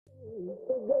You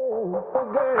better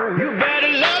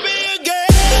love me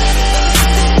again.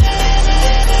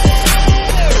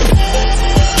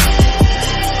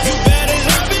 You better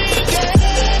love me again.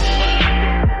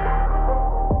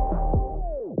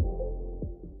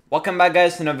 Welcome back,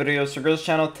 guys, to another video. So Girls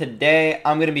channel. Today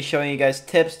I'm going to be showing you guys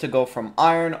tips to go from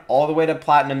iron all the way to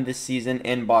platinum this season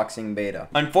in boxing beta.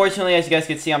 Unfortunately, as you guys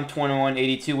can see, I'm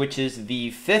 2182, which is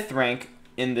the 5th rank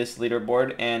in this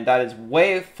leaderboard, and that is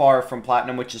way far from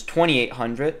platinum, which is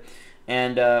 2800.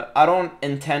 And I don't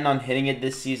intend on hitting it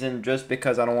this season just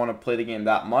because I don't want to play the game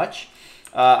that much.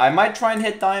 I might try and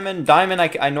hit diamond. Diamond,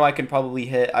 I know I can probably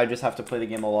hit. I just have to play the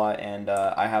game a lot, and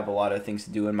I have a lot of things to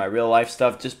do in my real life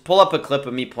stuff. Just pull up a clip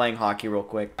of me playing hockey real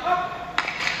quick.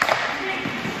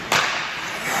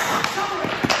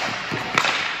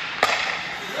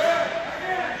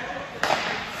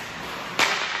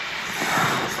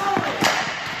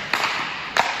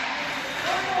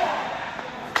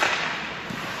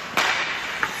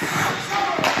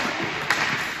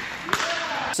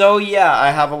 So yeah,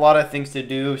 I have a lot of things to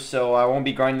do, so I won't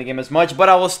be grinding the game as much, but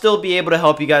I will still be able to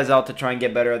help you guys out to try and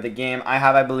get better at the game. I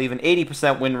have, I believe, an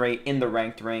 80% win rate in the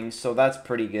ranked rings, so that's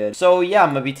pretty good. So yeah,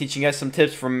 I'm going to be teaching you guys some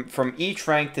tips from each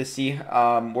rank to see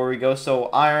where we go. So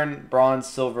iron, bronze,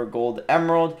 silver, gold,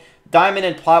 emerald. Diamond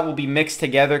and plat will be mixed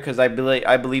together because I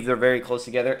believe they're very close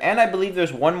together. And I believe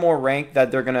there's one more rank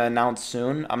that they're going to announce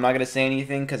soon. I'm not going to say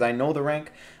anything because I know the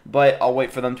rank, but I'll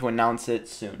wait for them to announce it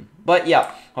soon. But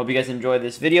yeah, hope you guys enjoyed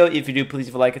this video. If you do, please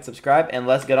leave a like and subscribe. And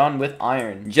let's get on with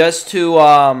iron. Just to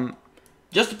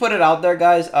put it out there,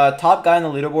 guys, top guy on the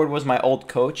leaderboard was my old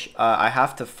coach. I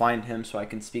have to find him so I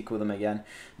can speak with him again.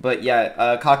 But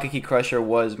yeah, Kakaki Crusher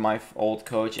was my old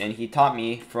coach, and he taught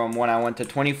me from when I went to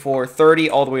 2430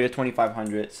 all the way to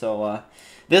 2500. So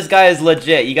this guy is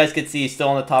legit. You guys can see he's still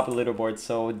on the top of the leaderboard,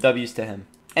 so W's to him.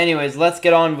 Anyways, let's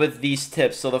get on with these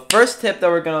tips. So the first tip that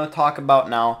we're going to talk about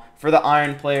now for the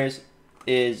iron players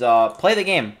is play the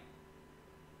game.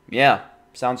 Yeah,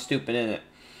 sounds stupid, isn't it?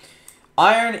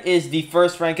 Iron is the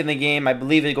first rank in the game. I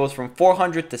believe it goes from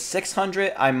 400 to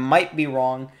 600. I might be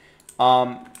wrong.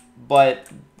 But,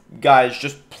 guys,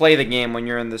 just play the game when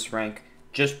you're in this rank.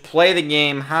 Just play the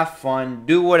game. Have fun.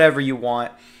 Do whatever you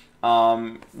want.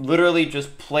 Literally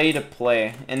just play to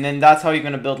play. And then that's how you're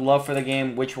going to build love for the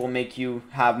game, which will make you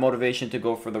have motivation to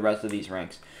go for the rest of these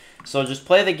ranks. So just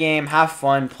play the game. Have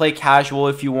fun. Play casual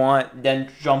if you want.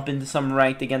 Then jump into some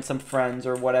ranked against some friends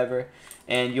or whatever.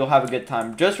 And you'll have a good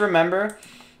time. Just remember,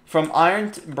 from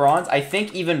iron to bronze, I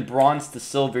think even bronze to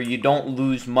silver, you don't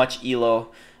lose much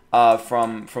elo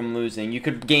from losing. You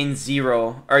could gain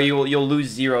 0, or you'll lose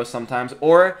 0 sometimes,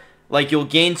 or like you'll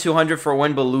gain 200 for a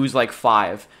win but lose like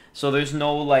 5. So there's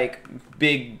no like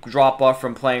big drop off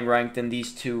from playing ranked in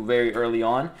these two very early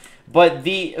on. But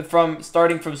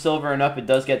starting from silver and up, it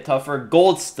does get tougher.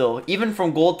 Gold still, even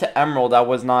from gold to emerald, I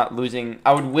was not losing.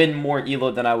 I would win more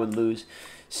elo than I would lose.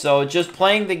 So just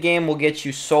playing the game will get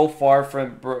you so far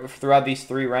throughout these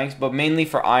 3 ranks, but mainly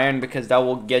for iron because that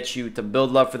will get you to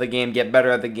build love for the game, get better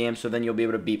at the game, so then you'll be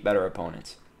able to beat better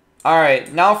opponents.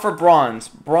 Alright, now for bronze.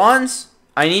 Bronze,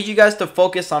 I need you guys to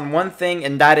focus on one thing,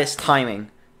 and that is timing.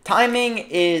 Timing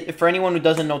is, for anyone who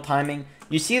doesn't know timing,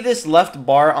 you see this left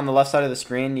bar on the left side of the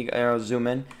screen, you zoom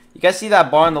in. You guys see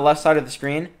that bar on the left side of the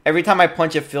screen? Every time I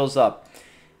punch, it fills up.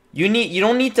 You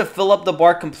don't need to fill up the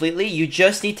bar completely. You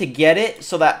just need to get it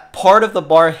so that part of the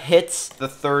bar hits the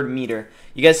 3rd meter.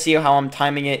 You guys see how I'm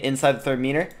timing it inside the 3rd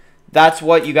meter? That's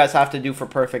what you guys have to do for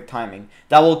perfect timing.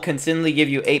 That will consistently give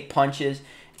you 8 punches,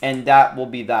 and that will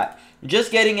be that.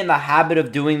 Just getting in the habit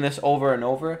of doing this over and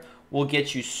over will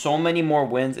get you so many more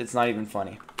wins, it's not even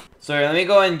funny. So here, let me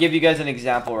go and give you guys an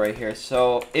example right here.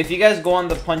 So if you guys go on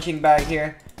the punching bag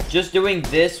here, just doing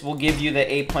this will give you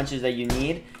the 8 punches that you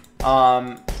need.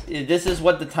 This is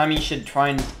what the time you should try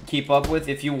and keep up with.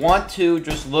 If you want to,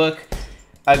 just look,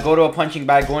 go to a punching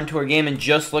bag, go into a game, and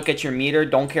just look at your meter.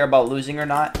 Don't care about losing or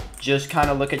not. Just kind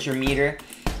of look at your meter.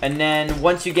 And then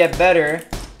once you get better,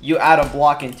 you add a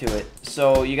block into it.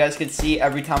 So you guys can see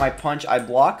every time I punch, I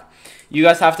block. You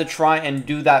guys have to try and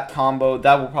do that combo.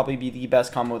 That will probably be the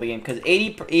best combo of the game because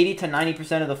 80 to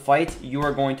 90% of the fights, you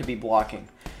are going to be blocking.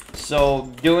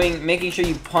 So making sure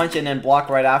you punch and then block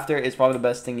right after is probably the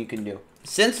best thing you can do.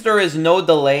 Since there is no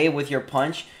delay with your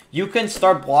punch, you can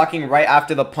start blocking right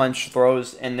after the punch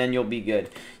throws and then you'll be good.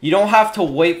 You don't have to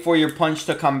wait for your punch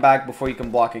to come back before you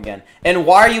can block again. And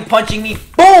why are you punching me?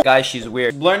 Boom! Guys, she's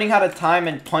weird. Learning how to time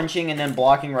and punching and then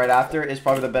blocking right after is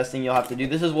probably the best thing you'll have to do.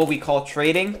 This is what we call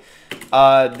trading.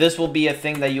 This will be a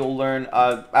thing that you'll learn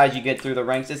as you get through the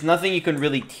ranks. It's nothing you can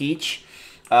really teach.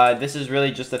 This is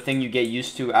really just a thing you get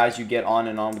used to as you get on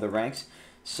and on with the ranks.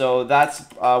 So that's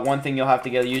one thing you'll have to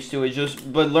get used to.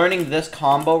 But learning this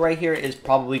combo right here is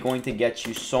probably going to get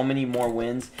you so many more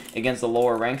wins against the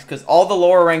lower ranks. Because all the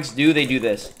lower ranks do, they do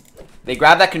this. They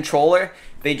grab that controller,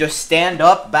 they just stand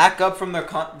up, back up from their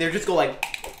they just go like.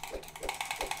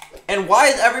 And why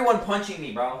is everyone punching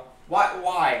me, bro?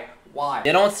 Why?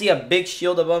 They don't see a big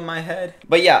shield above my head.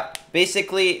 But yeah,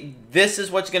 basically, this is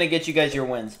what's going to get you guys your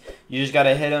wins. You just got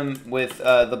to hit them with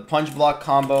the punch block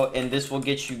combo, and this will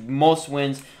get you most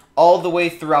wins all the way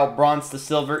throughout bronze to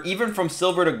silver. Even from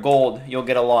silver to gold, you'll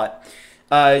get a lot.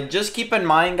 Just keep in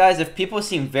mind, guys, if people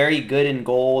seem very good in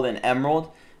gold and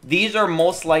emerald, these are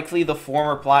most likely the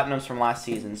former platinums from last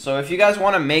season. So if you guys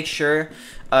want to make sure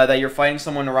that you're fighting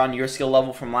someone around your skill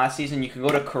level from last season, you can go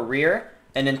to career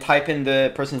and then type in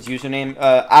the person's username,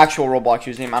 actual Roblox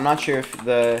username. I'm not sure if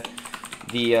the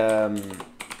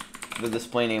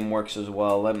display name works as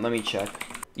well. Let me check.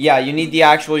 Yeah, you need the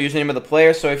actual username of the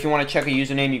player. So if you want to check a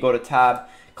username, you go to tab,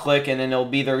 click, and then it'll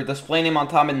be their display name on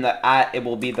top, and the @ it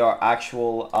will be their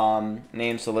actual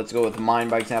name. So let's go with mine,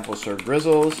 by example, Sir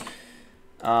Grizzles.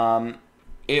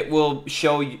 It will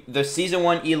show you the season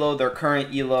 1 elo, their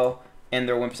current elo, and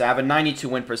their win percent. I have a 92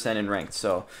 win percent in ranked,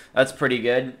 so that's pretty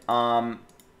good.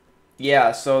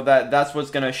 Yeah, so that's what's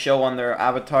gonna show on their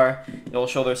avatar. It'll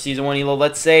show their season 1 elo.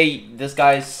 Let's say this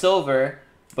guy's silver,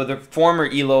 but the former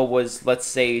elo was, let's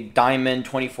say, diamond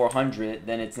 2400.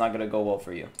 Then it's not gonna go well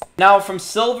for you. Now from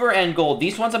silver and gold,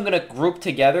 these ones I'm gonna group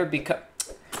together because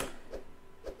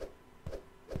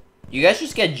you guys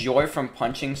just get joy from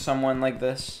punching someone like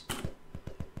this.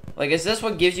 Like, is this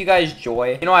what gives you guys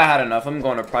joy? You know, I had enough. I'm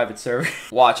going to private server.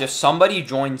 Watch, if somebody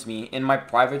joins me in my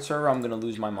private server, I'm going to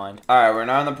lose my mind. All right, we're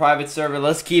now on the private server.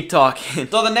 Let's keep talking.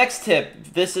 So the next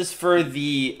tip, this is for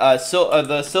the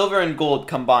silver and gold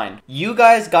combined. You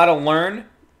guys got to learn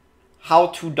how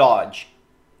to dodge.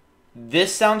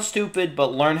 This sounds stupid,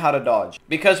 but learn how to dodge.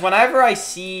 Because whenever I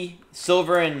see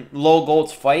silver and low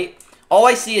golds fight, all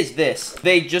I see is this.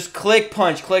 They just click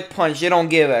punch. They don't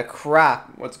give a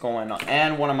crap what's going on.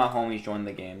 And one of my homies joined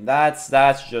the game. That's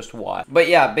just why. But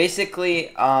yeah, basically,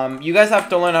 you guys have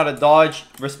to learn how to dodge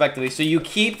respectively. So you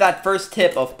keep that first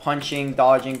tip of punching,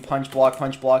 dodging, punch block.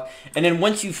 And then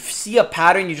once you see a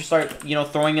pattern, you just start, you know,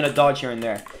 throwing in a dodge here and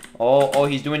there. Oh,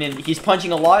 he's doing it. He's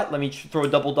punching a lot. Let me throw a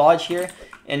double dodge here.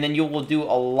 And then you will do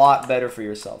a lot better for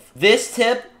yourself. This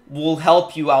tip will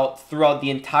help you out throughout the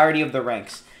entirety of the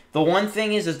ranks. The one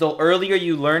thing is the earlier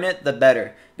you learn it, the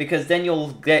better. Because then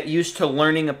you'll get used to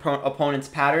learning opponents'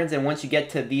 patterns. And once you get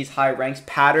to these high ranks,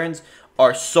 patterns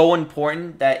are so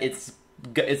important that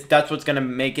that's what's going to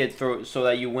make it through so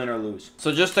that you win or lose.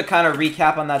 So just to kind of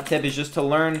recap on that tip is just to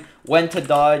learn when to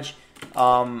dodge,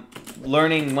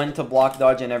 learning when to block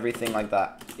dodge and everything like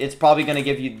that. It's probably going to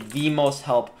give you the most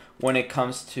help when it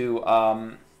comes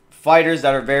to fighters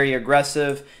that are very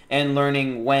aggressive and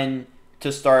learning when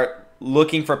to start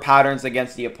looking for patterns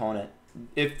against the opponent.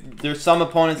 If there's some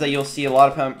opponents that you'll see a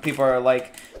lot of people are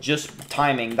like just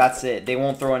timing, that's it, they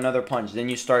won't throw another punch. Then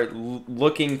you start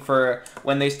looking for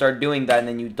when they start doing that, and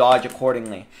then you dodge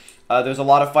accordingly. There's a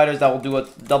lot of fighters that will do a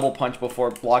double punch before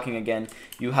blocking again.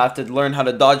 You have to learn how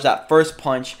to dodge that first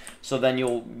punch, so then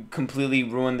you'll completely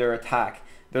ruin their attack.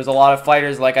 There's a lot of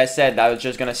fighters, like I said, that was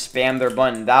just going to spam their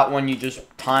button. That one you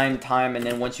just time, and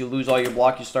then once you lose all your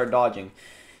block, you start dodging.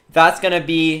 That's going to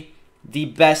be the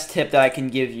best tip that I can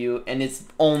give you, and it's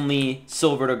only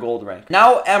silver to gold rank.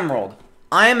 Now emerald.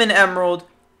 I am an emerald.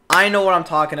 I know what I'm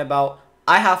talking about.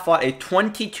 I have fought a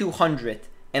 2200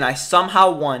 and I somehow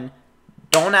won.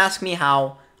 Don't ask me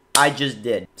how. I just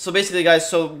did. So basically, guys,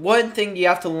 so one thing you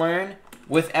have to learn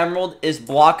with emerald is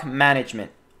block management.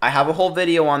 I have a whole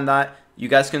video on that. You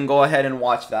guys can go ahead and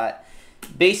watch that.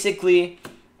 Basically,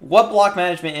 what block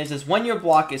management is when your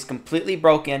block is completely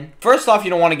broken. First off,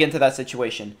 you don't want to get into that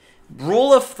situation.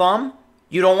 Rule of thumb,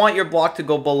 you don't want your block to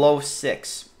go below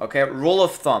 6. Okay, rule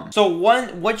of thumb. So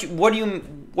what do you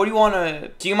want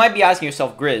to? So you might be asking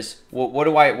yourself, Grizz, what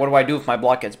do I do if my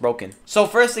block gets broken? So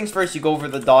first things first, you go over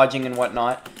the dodging and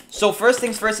whatnot. So first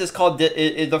things first is called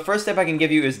the first tip I can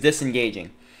give you is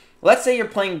disengaging. Let's say you're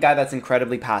playing a guy that's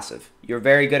incredibly passive. You're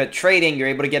very good at trading. You're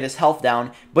able to get his health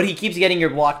down, but he keeps getting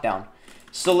your block down.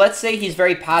 So let's say he's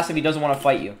very passive. He doesn't want to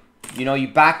fight you. You know, you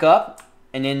back up.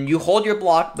 And then you hold your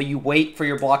block, but you wait for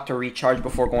your block to recharge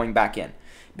before going back in.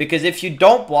 Because if you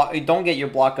don't get your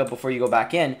block up before you go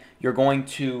back in, you're going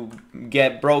to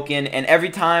get broken. And every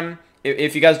time,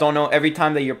 if you guys don't know, every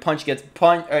time that your punch gets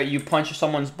you punch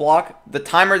someone's block, the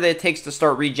timer that it takes to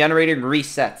start regenerating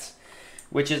resets,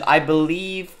 which is, I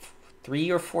believe,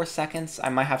 3 or 4 seconds. I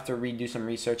might have to redo some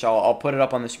research. I'll put it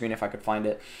up on the screen if I could find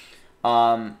it.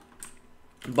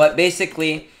 But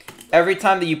basically, Every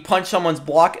time that you punch someone's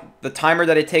block, the timer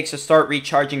that it takes to start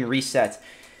recharging resets.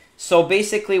 So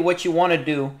basically what you want to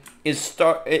do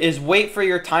is wait for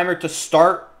your timer to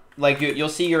start. Like you'll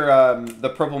see your the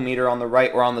purple meter on the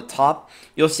right or on the top.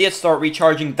 You'll see it start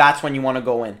recharging. That's when you want to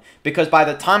go in, because by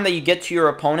the time that you get to your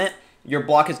opponent, your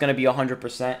block is going to be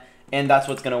 100%, and that's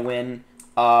what's going to win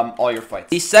all your fights.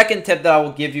 The second tip that I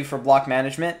will give you for block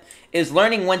management is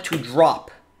learning when to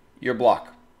drop your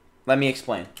block. Let me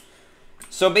explain.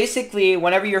 So basically,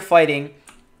 whenever you're fighting,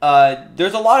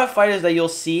 there's a lot of fighters that you'll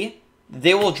see,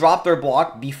 they will drop their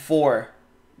block before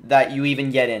that you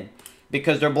even get in.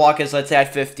 Because their block is, let's say,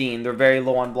 at 15. They're very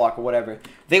low on block or whatever.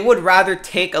 They would rather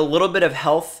take a little bit of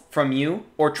health from you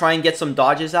or try and get some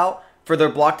dodges out for their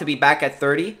block to be back at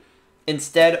 30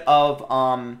 instead of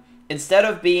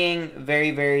being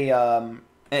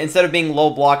instead of being low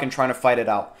block and trying to fight it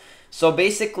out. So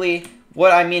basically,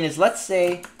 what I mean is, let's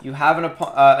say you have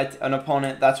an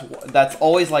opponent that's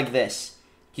always like this.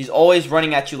 He's always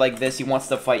running at you like this. He wants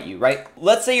to fight you, right?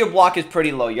 Let's say your block is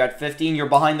pretty low. You're at 15. You're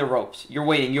behind the ropes. You're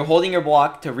waiting. You're holding your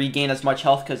block to regain as much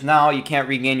health, because now you can't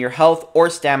regain your health or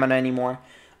stamina anymore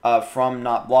from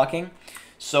not blocking.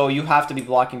 So you have to be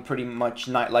blocking pretty much,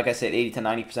 like I said, 80 to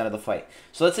 90% of the fight.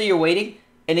 So let's say you're waiting,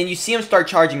 and then you see him start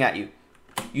charging at you.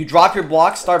 You drop your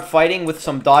block, start fighting with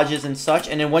some dodges and such,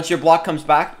 and then once your block comes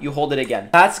back, you hold it again.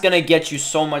 That's going to get you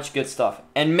so much good stuff.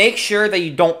 And make sure that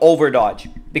you don't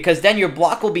overdodge, because then your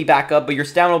block will be back up, but your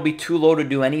stamina will be too low to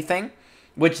do anything,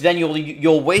 which then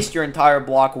you'll waste your entire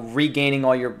block regaining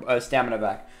all your stamina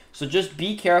back. So just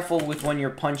be careful with when you're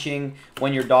punching,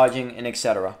 when you're dodging, and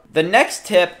etc. The next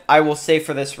tip I will say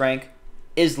for this rank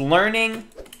is learning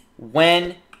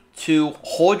when to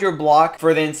hold your block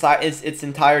for its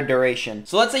entire duration.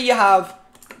 So let's say you have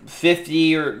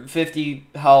 50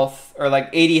 health, or like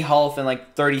 80 health and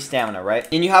like 30 stamina, right?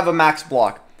 And you have a max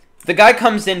block. The guy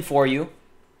comes in for you.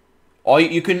 All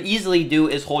you can easily do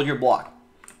is hold your block.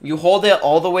 You hold it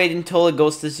all the way until it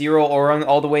goes to 0, or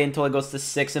all the way until it goes to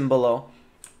 6 and below.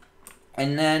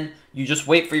 And then you just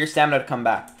wait for your stamina to come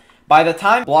back. By the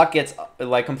time block gets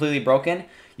like completely broken,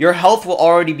 your health will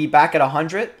already be back at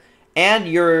 100. And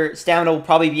your stamina will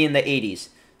probably be in the 80s.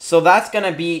 So that's going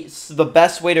to be the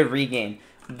best way to regain.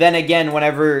 Then again,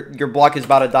 whenever your block is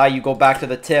about to die, you go back to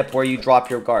the tip where you drop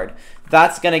your guard.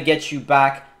 That's going to get you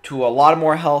back to a lot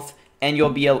more health, and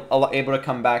you'll be able to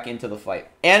come back into the fight.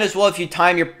 And as well, if you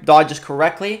time your dodges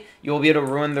correctly, you'll be able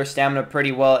to ruin their stamina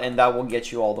pretty well, and that will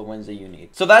get you all the wins that you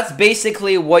need. So that's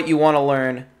basically what you want to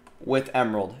learn with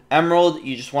Emerald. Emerald,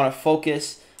 you just want to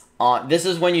focus. This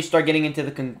is when you start getting into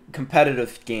the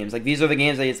competitive games. Like, these are the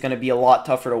games that it's going to be a lot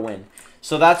tougher to win.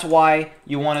 So that's why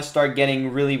you want to start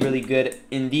getting really, really good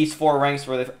in these 4 ranks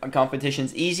where the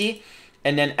competition's easy.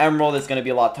 And then Emerald is going to be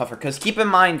a lot tougher. Because keep in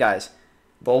mind, guys,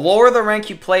 the lower the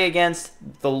rank you play against,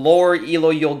 the lower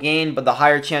elo you'll gain, but the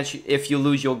higher chance if you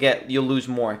lose, you'll lose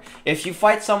more. If you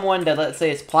fight someone that, let's say,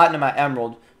 is Platinum at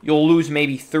Emerald, you'll lose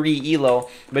maybe 3 elo.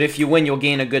 But if you win, you'll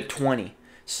gain a good 20.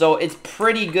 So it's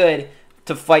pretty good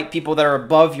to fight people that are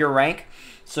above your rank,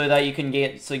 so that you can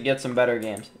get some better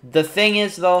games. The thing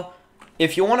is, though,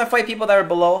 if you want to fight people that are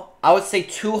below, I would say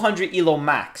 200 elo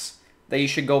max that you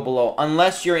should go below.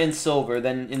 Unless you're in silver,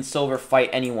 then in silver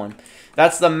fight anyone.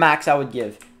 That's the max I would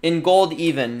give. In gold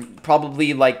even,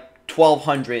 probably like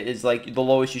 1200 is like the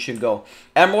lowest you should go.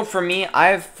 Emerald, for me,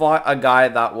 I've fought a guy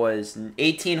that was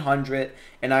 1800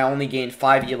 and I only gained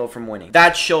 5 elo from winning.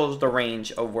 That shows the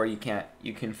range of where you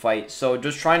can fight. So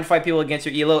just try and fight people against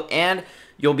your elo, and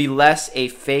you'll be less a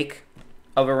fake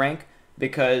of a rank,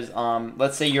 because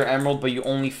let's say you're Emerald but you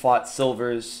only fought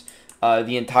silvers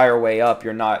the entire way up.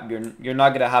 You're not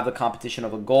gonna have the competition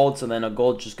of a gold, so then a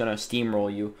gold's just gonna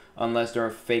steamroll you unless they're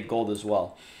a fake gold as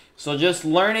well. So just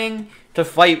learning to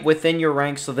fight within your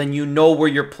rank, so then you know where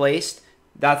you're placed.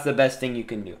 That's the best thing you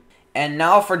can do. And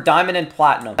now for Diamond and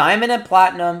Platinum. Diamond and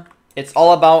Platinum, it's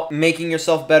all about making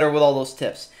yourself better with all those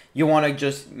tips. You want to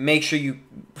just make sure you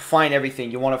find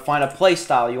everything. You want to find a play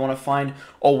style. You want to find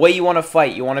a way you want to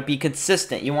fight. You want to be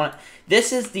consistent.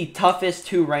 This is the toughest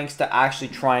 2 ranks to actually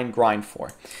try and grind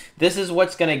for. This is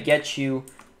what's going to get you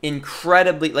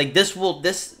incredibly, like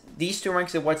these 2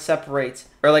 ranks are what separates,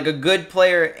 or like a good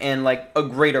player and like a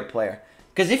greater player.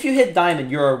 Because if you hit Diamond,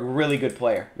 you're a really good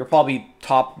player. You're probably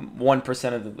top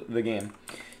 1% of the game.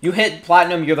 You hit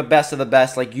Platinum, you're the best of the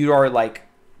best. Like, you are like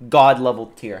God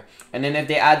level tier. And then if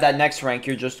they add that next rank,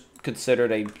 you're just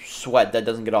considered a sweat that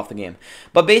doesn't get off the game.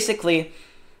 But basically,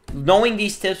 knowing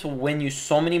these tips will win you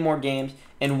so many more games.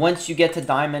 And once you get to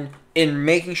Diamond, in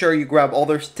making sure you grab all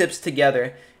those tips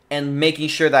together and making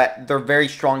sure that they're very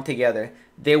strong together,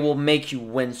 they will make you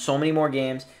win so many more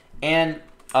games. And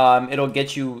it'll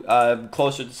get you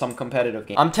closer to some competitive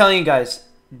game. I'm telling you guys,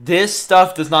 this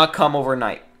stuff does not come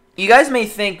overnight. You guys may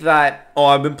think that, oh,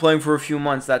 I've been playing for a few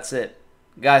months, that's it.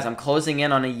 Guys, I'm closing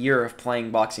in on a year of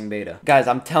playing Boxing Beta. Guys,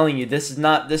 I'm telling you, this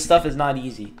stuff is not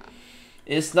easy.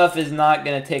 This stuff is not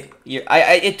gonna take years.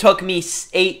 It took me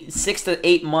 6 to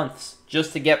 8 months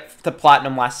just to get to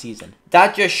Platinum last season.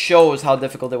 That just shows how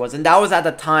difficult it was. And that was at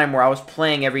the time where I was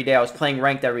playing every day. I was playing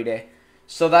ranked every day.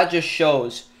 So that just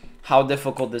shows how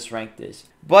difficult this ranked is.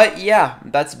 But yeah,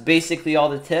 that's basically all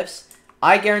the tips.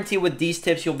 I guarantee with these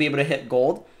tips you'll be able to hit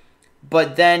gold.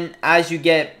 But then as you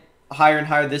get higher and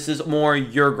higher, this is more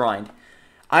your grind.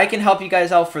 I can help you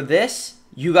guys out for this.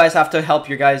 You guys have to help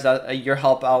your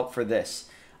help out for this.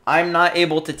 I'm not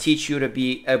able to teach you to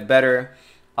be a better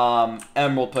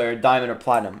Emerald player, Diamond or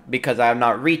Platinum, because I have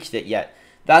not reached it yet.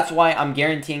 That's why I'm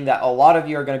guaranteeing that a lot of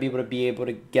you are going to be able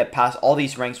to get past all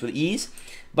these ranks with ease.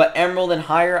 But Emerald and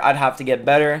higher, I'd have to get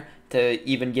better to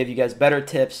even give you guys better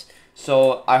tips.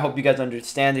 So I hope you guys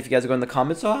understand. If you guys go in the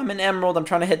comments, oh, I'm an Emerald, I'm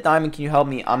trying to hit Diamond, can you help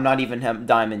me? I'm not even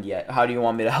Diamond yet. How do you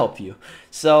want me to help you?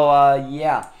 So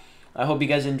yeah, I hope you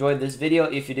guys enjoyed this video.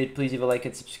 If you did, please leave a like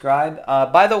and subscribe.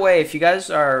 By the way, if you guys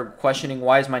are questioning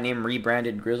why is my name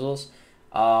rebranded Grizzles,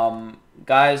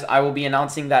 guys, I will be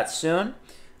announcing that soon.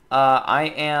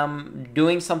 I am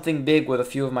doing something big with a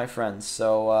few of my friends,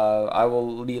 so I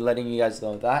will be letting you guys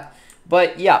know that.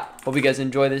 But yeah, hope you guys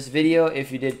enjoy this video.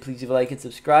 If you did, please leave a like and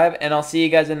subscribe, and I'll see you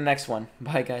guys in the next one.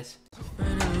 Bye, guys.